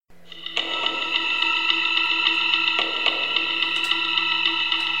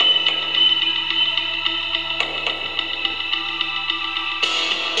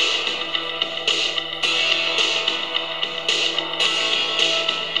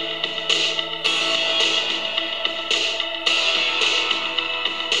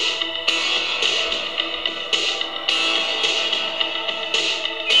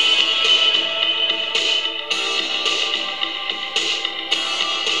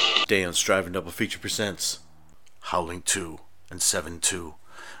Day on Striving Double Feature presents Howling 2 and 7-2,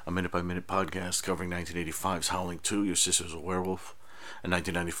 a minute-by-minute podcast covering 1985's Howling 2, Your Sister's a Werewolf, and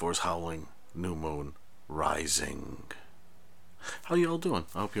 1994's Howling, New Moon, Rising. How you all doing?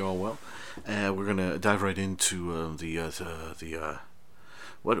 I hope you're all well. We're gonna dive right into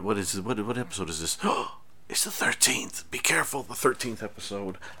what episode is this? It's the 13th. Be careful, the 13th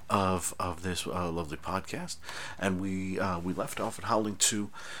episode of this lovely podcast, and we left off at Howling 2.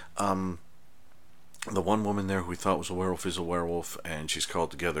 The one woman there who we thought was a werewolf is a werewolf, and she's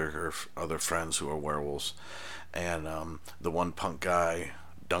called together her other friends who are werewolves, and the one punk guy,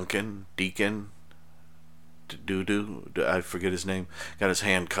 Deacon, I forget his name, got his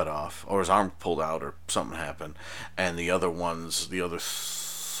hand cut off, or his arm pulled out, or something happened, and the other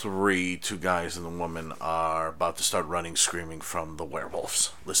two guys and the woman are about to start running, screaming from the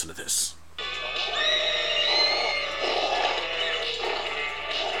werewolves. Listen to this.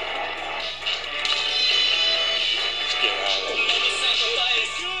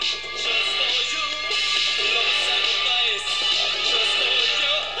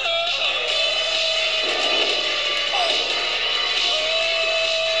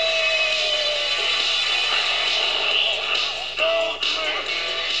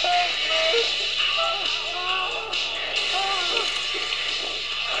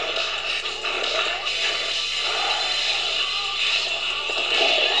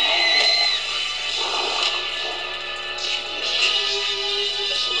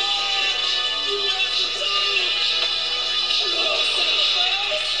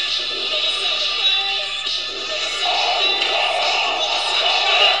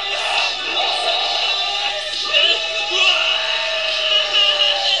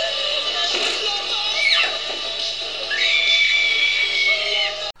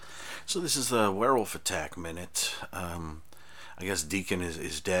 So this is the werewolf attack minute. I guess Deacon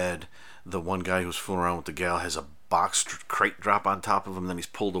is dead. The one guy who's fooling around with the gal has a box crate drop on top of him, then he's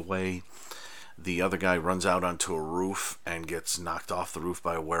pulled away. The other guy runs out onto a roof and gets knocked off the roof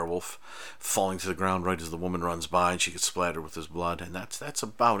by a werewolf, falling to the ground right as the woman runs by, and she gets splattered with his blood, and that's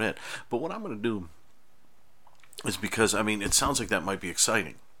about it. But what I'm going to do is, because, I mean, it sounds like that might be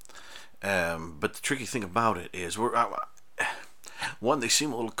exciting. But the tricky thing about it is, one, they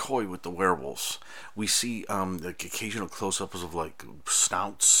seem a little coy with the werewolves. We see like occasional close-ups of like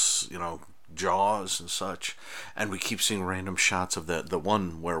snouts, jaws and such, and we keep seeing random shots of the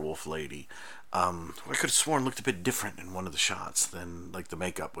one werewolf lady. I could have sworn looked a bit different in one of the shots, than like the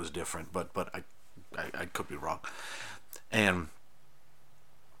makeup was different, but I could be wrong. And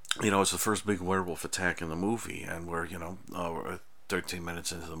it's the first big werewolf attack in the movie, and we're 13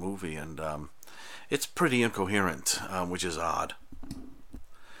 minutes into the movie, and it's pretty incoherent, which is odd.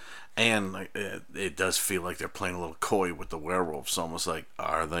 And it does feel like they're playing a little coy with the werewolves, almost like,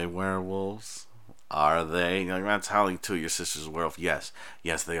 are they werewolves? Are they? That's Howling 2, Your Sister's a Werewolf. Yes,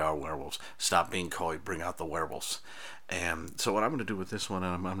 they are werewolves. Stop being coy, bring out the werewolves. And so what I'm going to do with this one,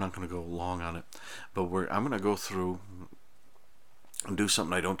 and I'm not going to go long on it, but I'm going to go through and do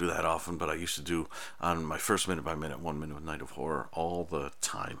something I don't do that often, but I used to do on my first minute by minute, 1 minute of Night of Horror all the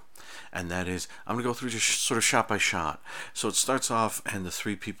time. And that is, I'm going to go through just sort of shot by shot. So it starts off, and the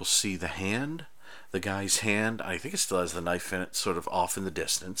three people see the guy's hand. I think it still has the knife in it, sort of off in the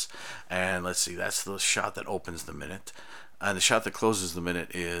distance. And let's see, that's the shot that opens the minute. And the shot that closes the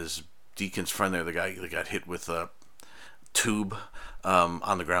minute is Deacon's friend there, the guy that got hit with a tube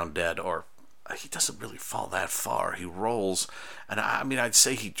on the ground dead, or he doesn't really fall that far. He rolls, and I'd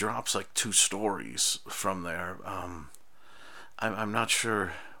say he drops like 2 stories from there. I'm not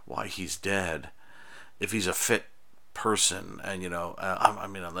sure why he's dead. If he's a fit person, and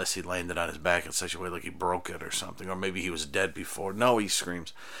unless he landed on his back in such a way like he broke it or something, or maybe he was dead before. No, he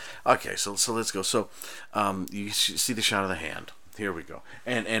screams. Okay, so let's go. So you see the shot of the hand. Here we go.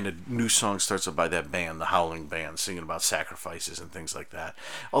 And a new song starts up by that band, the Howling Band, singing about sacrifices and things like that.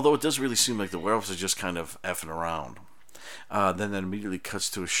 Although it does really seem like the werewolves are just kind of effing around. Then that immediately cuts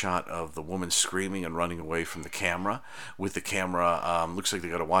to a shot of the woman screaming and running away from the camera. With the camera, looks like they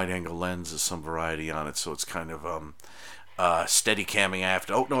got a wide-angle lens of some variety on it, so it's kind of steady camming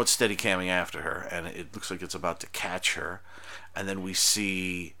after. Oh, no, it's steady camming after her, and it looks like it's about to catch her. And then we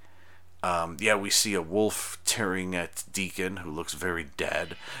see we see a wolf tearing at Deacon, who looks very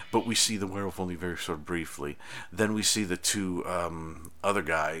dead, but we see the werewolf only very sort of briefly. Then we see the two other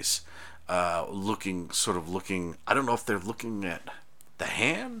guys looking, I don't know if they're looking at the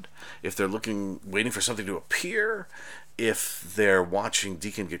hand, if they're waiting for something to appear, if they're watching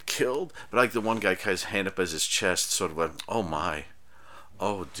Deacon get killed. But I like the one guy kind of hand up as his chest, sort of like, oh my,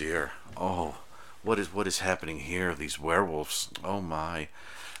 oh dear, oh, what is happening here? These werewolves, oh my.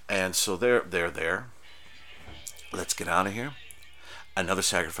 And so they're there. Let's get out of here. Another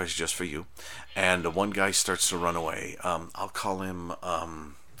sacrifice just for you. And one guy starts to run away. I'll call him.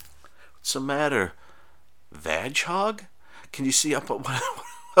 What's the matter, Vagehog? Can you see up?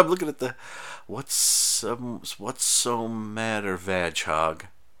 I'm looking at the. What's so matter, Vagehog?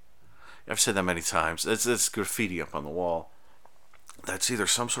 I've said that many times. That's graffiti up on the wall. That's either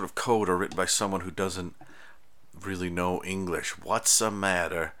some sort of code or written by someone who doesn't really know English. What's the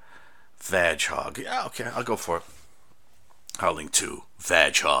matter, Vagehog? Yeah, okay, I'll go for it. Howling 2,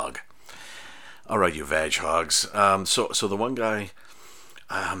 Vagehog. All right, you Vaghogs. So the one guy,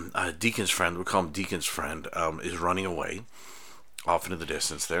 Deacon's friend, we call him Deacon's friend, is running away off into the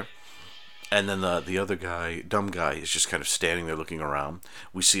distance there. And then the other guy, dumb guy, is just kind of standing there looking around.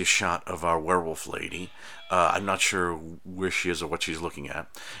 We see a shot of our werewolf lady. I'm not sure where she is or what she's looking at.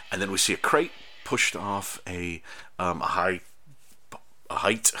 And then we see a crate pushed off a height,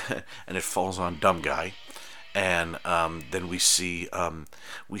 and it falls on dumb guy. And then we see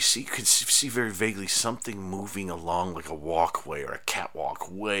you can see very vaguely something moving along like a walkway or a catwalk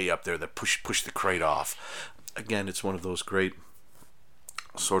way up there that push the crate off. Again, it's one of those great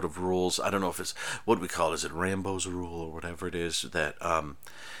sort of rules. I don't know if it's, what do we call it? Is it Rambo's rule or whatever it is, that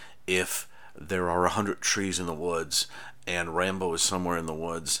if there are 100 trees in the woods and Rambo is somewhere in the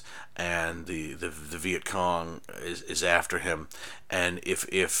woods and the Viet Cong is after him, and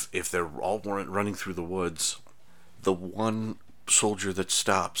if they're all running through the woods, the one soldier that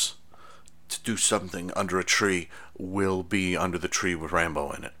stops to do something under a tree will be under the tree with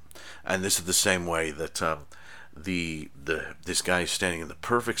Rambo in it. And this is the same way that this guy is standing in the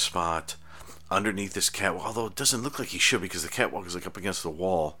perfect spot underneath this catwalk, although it doesn't look like he should because the catwalk is like up against the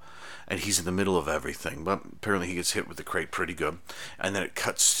wall and he's in the middle of everything. But apparently he gets hit with the crate pretty good. And then it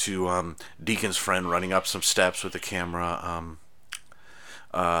cuts to Deacon's friend running up some steps with the camera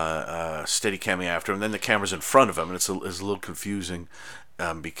steady camming after him. And then the camera's in front of him, and it's a little confusing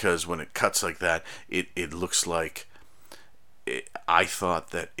because when it cuts like that, it looks like I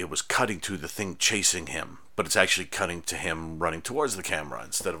thought that it was cutting to the thing chasing him, but it's actually cutting to him running towards the camera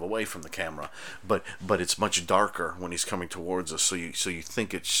instead of away from the camera. But it's much darker when he's coming towards us, so you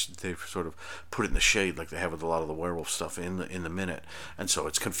think they've sort of put it in the shade like they have with a lot of the werewolf stuff in the minute, and so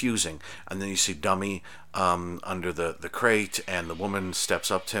it's confusing. And then you see Dummy under the crate, and the woman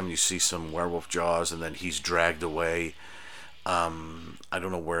steps up to him. You see some werewolf jaws, and then he's dragged away. I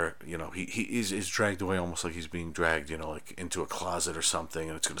don't know where, he is dragged away almost like he's being dragged, like into a closet or something,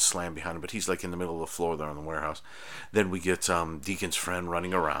 and it's going to slam behind him, but he's like in the middle of the floor there in the warehouse. Then we get Deacon's friend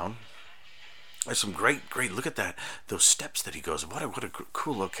running around. There's some great, look at that, those steps that he goes, what a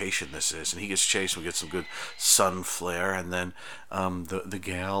cool location this is. And he gets chased, we get some good sun flare, and then the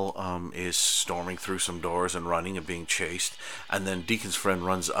gal is storming through some doors and running and being chased, and then Deacon's friend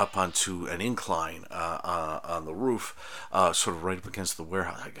runs up onto an incline on the roof, sort of right up against the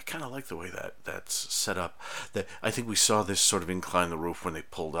warehouse. I kind of like the way that's set up. I think we saw this sort of incline on the roof when they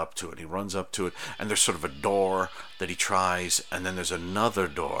pulled up to it. He runs up to it, and there's sort of a door that he tries, and then there's another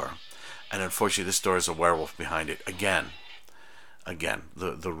door. And unfortunately, this door is a werewolf behind it. Again,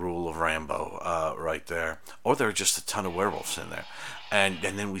 the rule of Rambo right there. Or there are just a ton of werewolves in there. And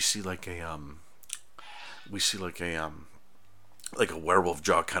then we see like a werewolf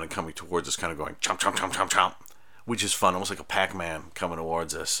jaw kind of coming towards us, kind of going chomp, chomp, chomp, chomp, chomp, which is fun, almost like a Pac-Man coming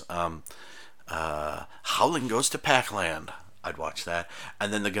towards us. Howling Goes to Pac-Land. I'd watch that.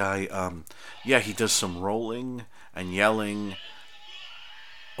 And then the guy, he does some rolling and yelling.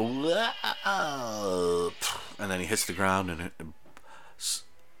 And then he hits the ground, and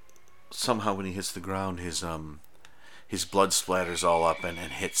somehow when he hits the ground, his blood splatters all up and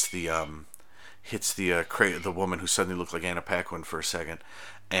hits the woman who suddenly looked like Anna Paquin for a second,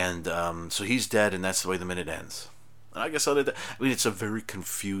 and so he's dead, and that's the way the minute ends. And I guess it's a very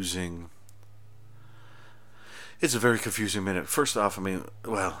confusing. It's a very confusing minute. First off, I'm not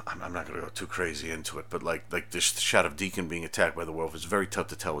going to go too crazy into it, but like this shot of Deacon being attacked by the wolf is very tough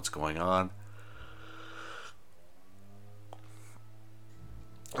to tell what's going on.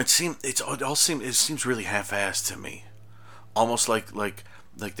 It seems really half-assed to me, almost like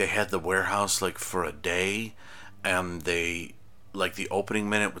they had the warehouse like for a day, and they like the opening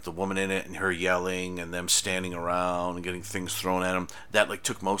minute with the woman in it and her yelling and them standing around and getting things thrown at them. That like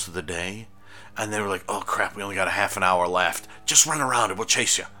took most of the day. And they were like, oh crap, we only got a half an hour left. Just run around and we'll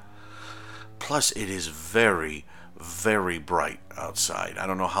chase you. Plus, it is very, very bright outside. I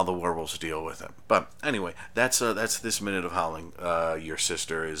don't know how the werewolves deal with it. But anyway, that's this minute of Howling. Your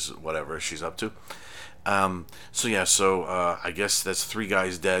sister is whatever she's up to. So I guess that's 3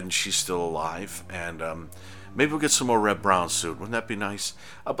 guys dead and she's still alive. And Maybe we'll get some more Red Brown soon. Wouldn't that be nice?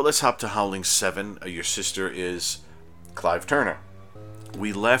 But let's hop to Howling 7. Your sister is Clive Turner.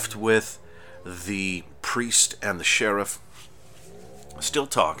 We left with the priest and the sheriff still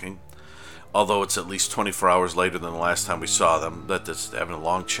talking, although it's at least 24 hours later than the last time we saw them. They're having a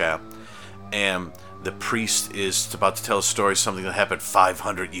long chat. And the priest is about to tell a story, something that happened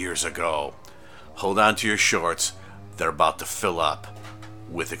 500 years ago. Hold on to your shorts. They're about to fill up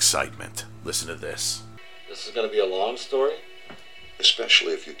with excitement. Listen to this. This is going to be a long story?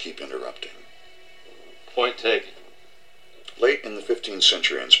 Especially if you keep interrupting. Point taken. Late in the 15th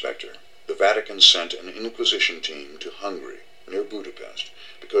century, Inspector, the Vatican sent an Inquisition team to Hungary, near Budapest,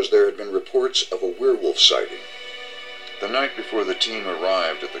 because there had been reports of a werewolf sighting. The night before the team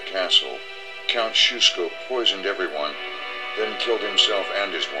arrived at the castle, Count Schusko poisoned everyone, then killed himself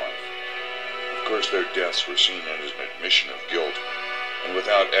and his wife. Of course, their deaths were seen as an admission of guilt, and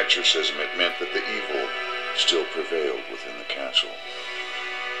without exorcism it meant that the evil still prevailed within the castle.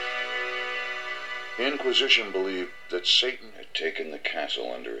 The Inquisition believed that Satan had taken the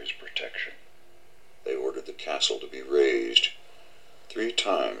castle under his protection. They ordered the castle to be razed. 3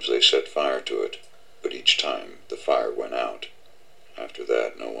 times they set fire to it, but each time the fire went out. After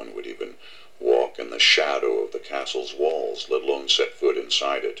that, no one would even walk in the shadow of the castle's walls, let alone set foot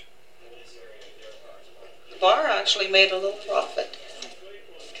inside it. The bar actually made a little profit,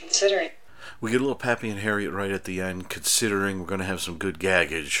 considering. We get a little Pappy and Harriet right at the end, considering we're going to have some good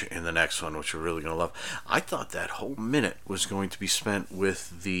gaggage in the next one, which we're really going to love. I thought that whole minute was going to be spent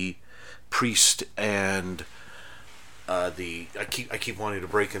with the priest and I keep wanting to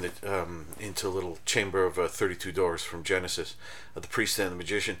break into a little chamber of 32 doors from Genesis. The priest and the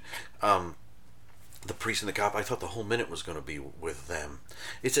magician. The priest and the cop. I thought the whole minute was going to be with them.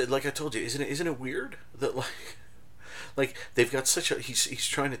 It's like I told you, isn't it weird that like they've got such a he's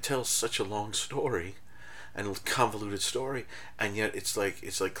trying to tell such a long story and convoluted story, and yet it's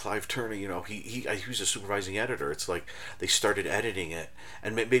like Clive Turner, he was a supervising editor. It's like they started editing it,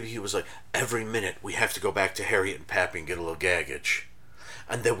 and maybe he was like, every minute we have to go back to Harriet and Pappy and get a little gaggage,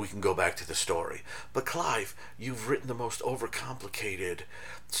 and then we can go back to the story. But Clive, you've written the most overcomplicated,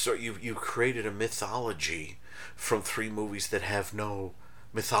 so you created a mythology from 3 movies that have no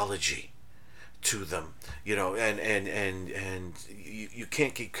mythology to them, and you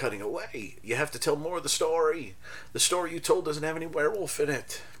can't keep cutting away. You have to tell more of the story. The story you told doesn't have any werewolf in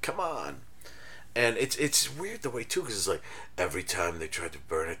it. Come on. And it's weird the way too, because it's like every time they tried to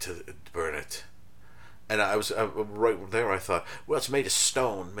burn it, and I was right there. I thought, well, it's made of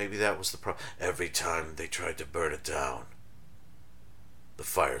stone. Maybe that was the problem. Every time they tried to burn it down, the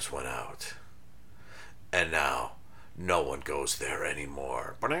fires went out, and now no one goes there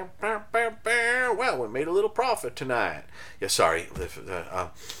anymore. Well, we made a little profit tonight. Yeah, sorry.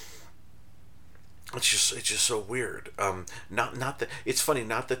 It's just so weird. Not that it's funny.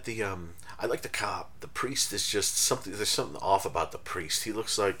 Not that the I like the cop. The priest is just something. There's something off about the priest. He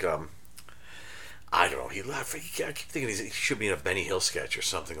looks like I don't know. I keep thinking he should be in a Benny Hill sketch or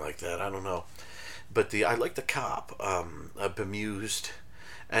something like that. I don't know. But I like the cop. Bemused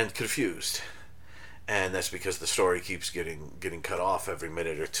and confused. And that's because the story keeps getting cut off every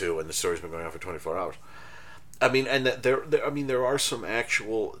minute or two, and the story's been going on for 24 hours. I mean, and there are some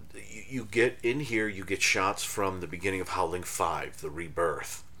actual. You get in here, you get shots from the beginning of Howling 5, the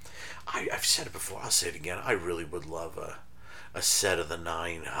rebirth. I've said it before. I'll say it again. I really would love a set of the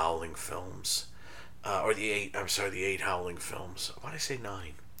 9 Howling films, or the 8. I'm sorry, the 8 Howling films. Why did I say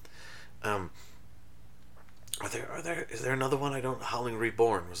 9? Is there another one? Howling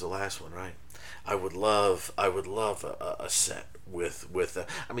Reborn was the last one, right? I would love a set with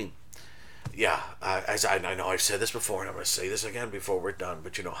as I know I've said this before, and I'm going to say this again before we're done,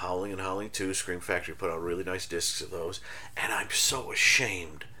 but Howling and Howling 2, Scream Factory put out really nice discs of those, and I'm so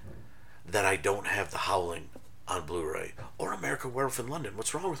ashamed that I don't have the Howling on Blu-ray, or American Werewolf in London.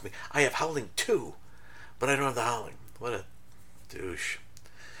 What's wrong with me? I have Howling 2, but I don't have the Howling. What a douche.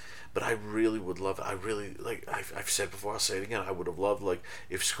 But I really would love. I've said before. I'll say it again. I would have loved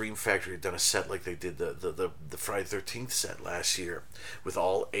if Scream Factory had done a set like they did the Friday 13th set last year, with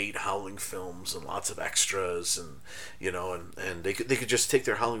all 8 Howling films and lots of extras, and and they could just take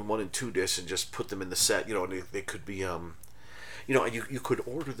their Howling 1 and 2 discs and just put them in the set. And they could be and you could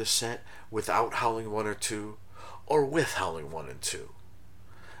order the set without Howling 1 or 2, or with Howling 1 and 2,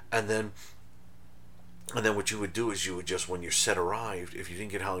 and then what you would do is you would just, when your set arrived, if you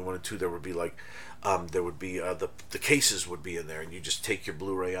didn't get Howling 1 and 2, there would be the cases would be in there, and you just take your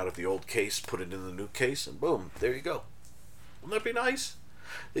Blu-ray out of the old case, put it in the new case, and boom, there you go. Wouldn't that be nice?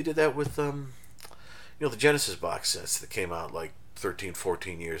 They did that with the Genesis box sets that came out 13,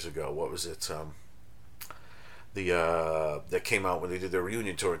 14 years ago. What was it? that came out when they did their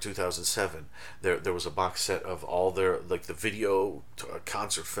reunion tour in 2007. There was a box set of all their like the video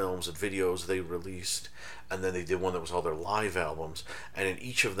concert films and videos they released, and then they did one that was all their live albums. And in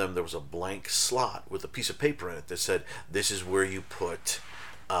each of them there was a blank slot with a piece of paper in it that said, "This is where you put."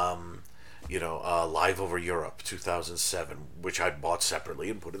 Live Over Europe 2007, which I bought separately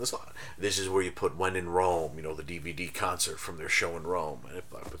and put in the slot. This is where you put When in Rome, the DVD concert from their show in Rome, and I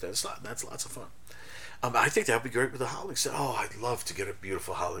put that in the slot. That's lots of fun. I think that would be great with the Howling set. Oh, I'd love to get a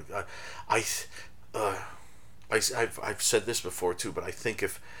beautiful Howling. I've said this before too, but I think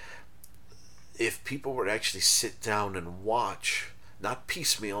if people were to actually sit down and watch, not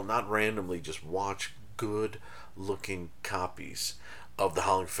piecemeal, not randomly, just watch good looking copies of the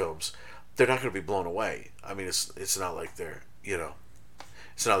Howling films, they're not going to be blown away. I mean, it's not like they're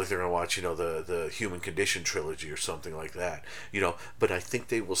it's not like they're going to watch the Human Condition trilogy or something like that. But I think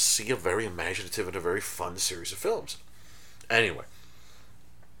they will see a very imaginative and a very fun series of films. Anyway,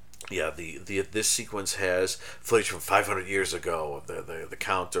 yeah, this sequence has footage from 500 years ago of the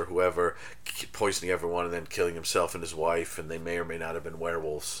Count or whoever poisoning everyone and then killing himself and his wife, and they may or may not have been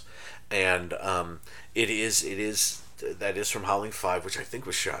werewolves. And it is that is from Howling 5, which I think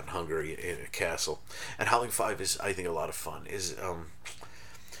was shot in Hungary in a castle. And Howling 5 is, I think, a lot of fun. It's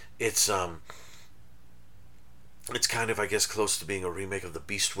kind of, I guess, close to being a remake of The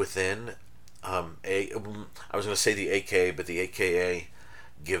Beast Within. I was going to say the AKA, but the AKA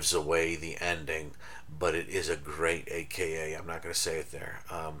gives away the ending. But it is a great AKA. I'm not going to say it there.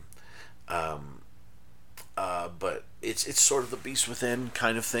 But it's sort of The Beast Within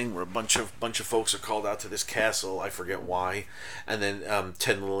kind of thing, where a bunch of folks are called out to this castle. I forget why, and then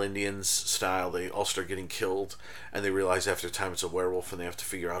 10 little Indians style. They all start getting killed, and they realize after a time it's a werewolf, and they have to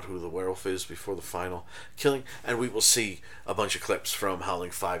figure out who the werewolf is before the final killing. And we will see a bunch of clips from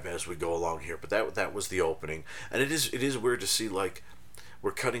Howling 5 as we go along here. But that was the opening, and it is weird to see, like,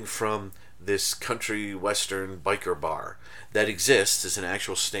 we're cutting from this country western biker bar that exists as an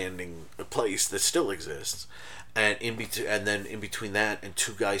actual standing place that still exists, and then in between that and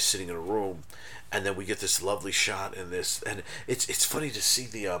two guys sitting in a room, and then we get this lovely shot in this, and it's funny to see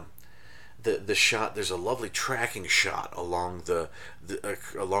the shot. There's a lovely tracking shot along the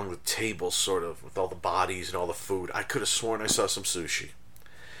table, sort of, with all the bodies and all the food. I could have sworn I saw some sushi.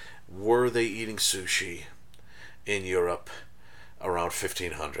 Were they eating sushi in Europe around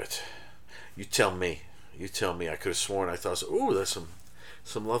 1500? You tell me. I could have sworn I thought, ooh, there's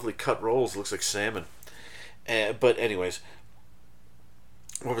some lovely cut rolls. Looks like salmon. But anyways,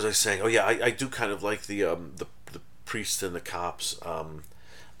 what was I saying? Oh yeah, I do kind of like the priest and the cops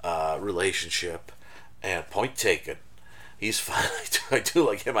relationship. And point taken. He's fine. I do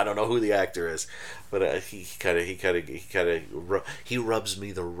like him. I don't know who the actor is, but he rubs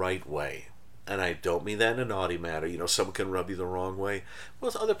me the right way. And I don't mean that in a naughty manner. Someone can rub you the wrong way.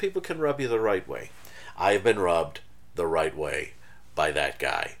 Well, other people can rub you the right way. I have been rubbed the right way by that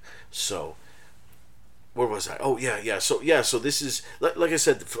guy. So, where was I? Oh, yeah. So this is, like I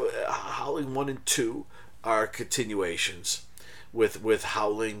said, Howling 1 and 2 are continuations with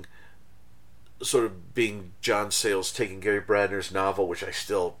Howling sort of being John Sayles taking Gary Brandner's novel, which I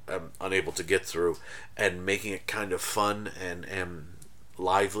still am unable to get through, and making it kind of fun and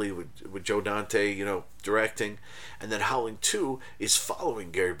lively with Joe Dante, directing. And then Howling 2 is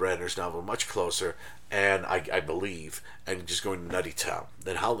following Gary Brandner's novel much closer, and I believe, and just going Nutty Town.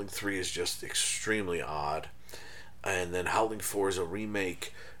 Then Howling 3 is just extremely odd. And then Howling 4 is a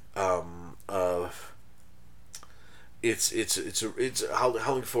remake of...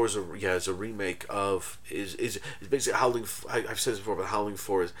 Howling 4 is a remake of... is basically Howling... I've said this before, but Howling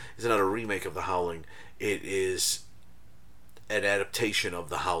 4 is not a remake of The Howling. It is an adaptation of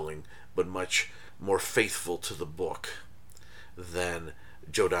The Howling, but much more faithful to the book than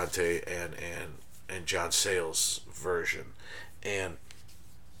Joe Dante and John Sayles' version. And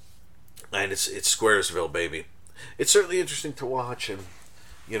it's Squaresville, baby. It's certainly interesting to watch, and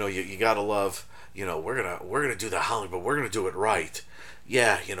you gotta love, we're gonna do The Howling, but we're gonna do it right.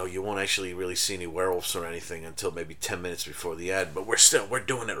 Yeah, you won't actually really see any werewolves or anything until maybe 10 minutes before the end, but we're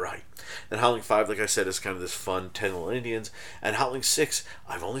doing it right. And Howling 5, like I said, is kind of this fun 10 little Indians. And Howling 6,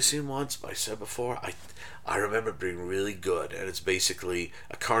 I've only seen once, but I said before, I remember it being really good. And it's basically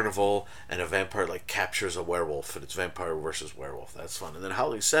a carnival, and a vampire captures a werewolf, and it's vampire versus werewolf. That's fun. And then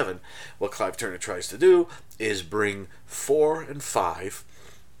Howling 7, what Clive Turner tries to do is bring 4 and 5,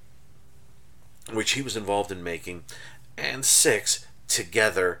 which he was involved in making, and 6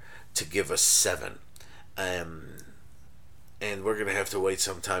 together to give us 7. And we're going to have to wait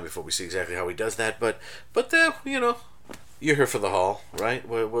some time before we see exactly how he does that. But You're here for the haul, right?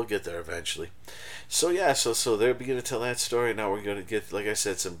 We'll get there eventually. So yeah, so they're beginning to tell that story. Now we're going to get, like I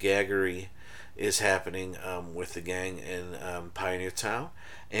said, some gaggery is happening with the gang in Pioneer Town.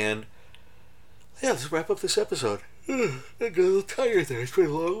 And yeah, let's wrap up this episode. I got a little tired there. It's been a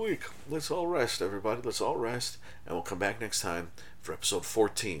long week. Let's all rest, everybody. Let's all rest. And we'll come back next time for episode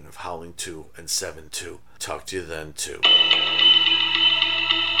 14 of Howling 2 and 7-2. Talk to you then, too.